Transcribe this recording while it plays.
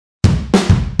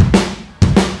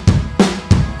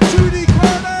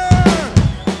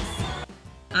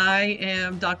I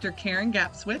am Dr. Karen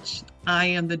Gapswitch. I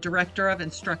am the Director of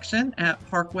Instruction at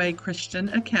Parkway Christian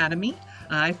Academy.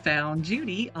 I found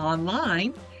Judy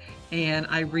online and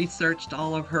I researched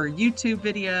all of her YouTube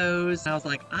videos. I was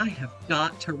like, I have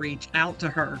got to reach out to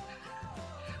her.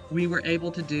 We were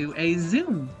able to do a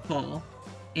Zoom call.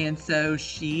 And so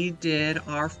she did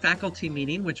our faculty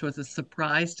meeting, which was a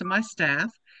surprise to my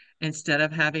staff. Instead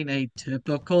of having a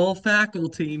typical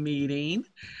faculty meeting,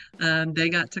 they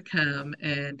got to come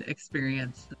and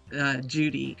experience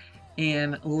Judy.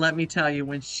 And let me tell you,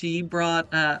 when she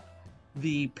brought up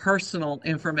the personal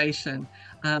information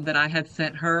that I had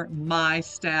sent her, my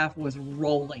staff was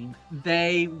rolling.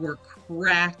 They were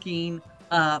cracking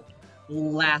up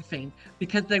laughing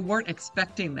because they weren't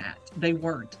expecting that. They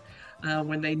weren't.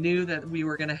 When they knew that we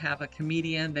were going to have a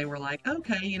comedian, they were like,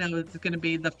 okay, it's going to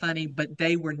be the funny, but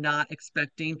they were not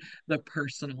expecting the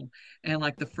personal. And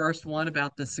like the first one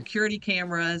about the security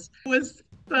cameras was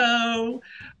so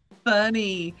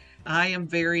funny. I am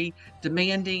very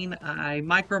demanding. I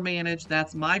micromanage.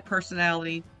 That's my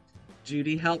personality.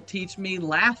 Judy helped teach me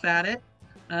laugh at it.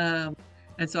 And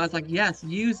so I was like, yes,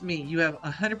 use me. You have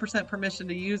 100% permission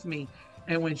to use me.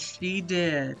 And when she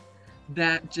did,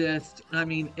 that just,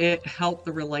 it helped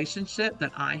the relationship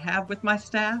that I have with my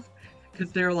staff,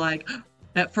 because they're like,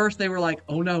 at first they were like,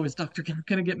 oh no, is Dr. Kemp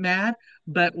going to get mad?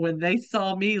 But when they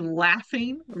saw me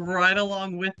laughing right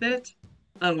along with it,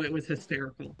 oh, it was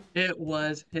hysterical. It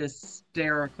was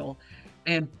hysterical.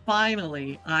 And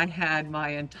finally, I had my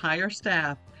entire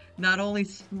staff not only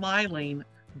smiling,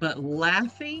 but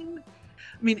laughing.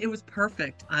 It was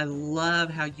perfect. I love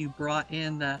how you brought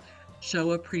in the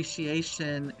show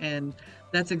appreciation, and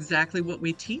that's exactly what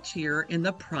we teach here in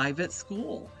the private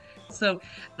school. So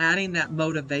adding that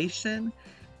motivation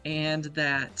and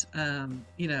that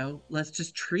let's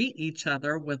just treat each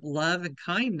other with love and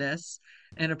kindness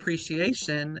and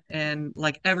appreciation, and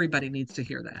like everybody needs to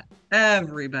hear that.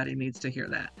 Everybody needs to hear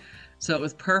that. So it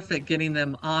was perfect getting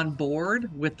them on board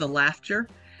with the laughter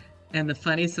and the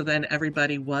funny, so then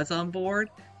everybody was on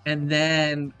board. And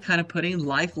then kind of putting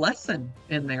life lesson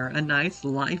in there, a nice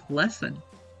life lesson.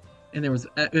 And it was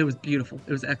beautiful.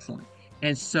 It was excellent.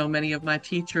 And so many of my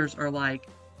teachers are like,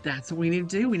 that's what we need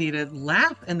to do. We need to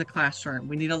laugh in the classroom.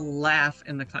 We need to laugh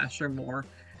in the classroom more.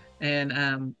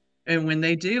 And when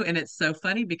they do, and it's so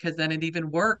funny because then it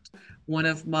even worked. One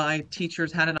of my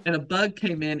teachers had and a bug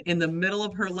came in the middle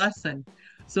of her lesson.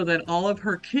 So that all of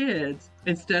her kids,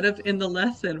 instead of in the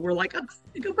lesson, were like, oh,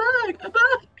 a bug, a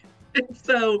bug. And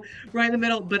so right in the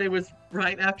middle, but it was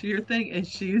right after your thing. And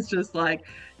she's just like,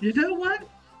 you know what?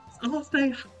 I'll say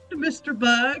hi to Mr.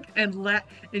 Bug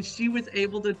and she was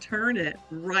able to turn it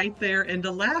right there into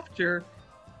laughter.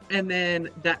 And then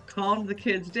that calmed the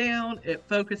kids down. It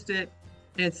focused it.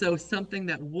 And so something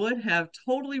that would have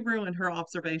totally ruined her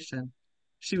observation,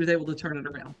 she was able to turn it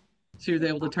around. She was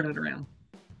able to turn it around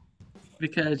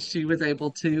because she was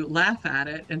able to laugh at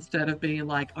it instead of being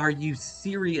like, are you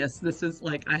serious? This is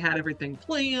like, I had everything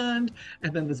planned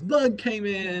and then this bug came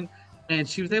in, and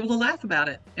she was able to laugh about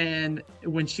it. And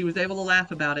when she was able to laugh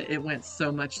about it, it went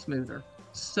so much smoother,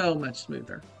 so much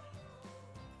smoother.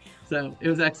 So it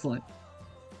was excellent.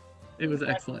 It was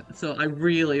excellent. So I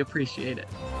really appreciate it.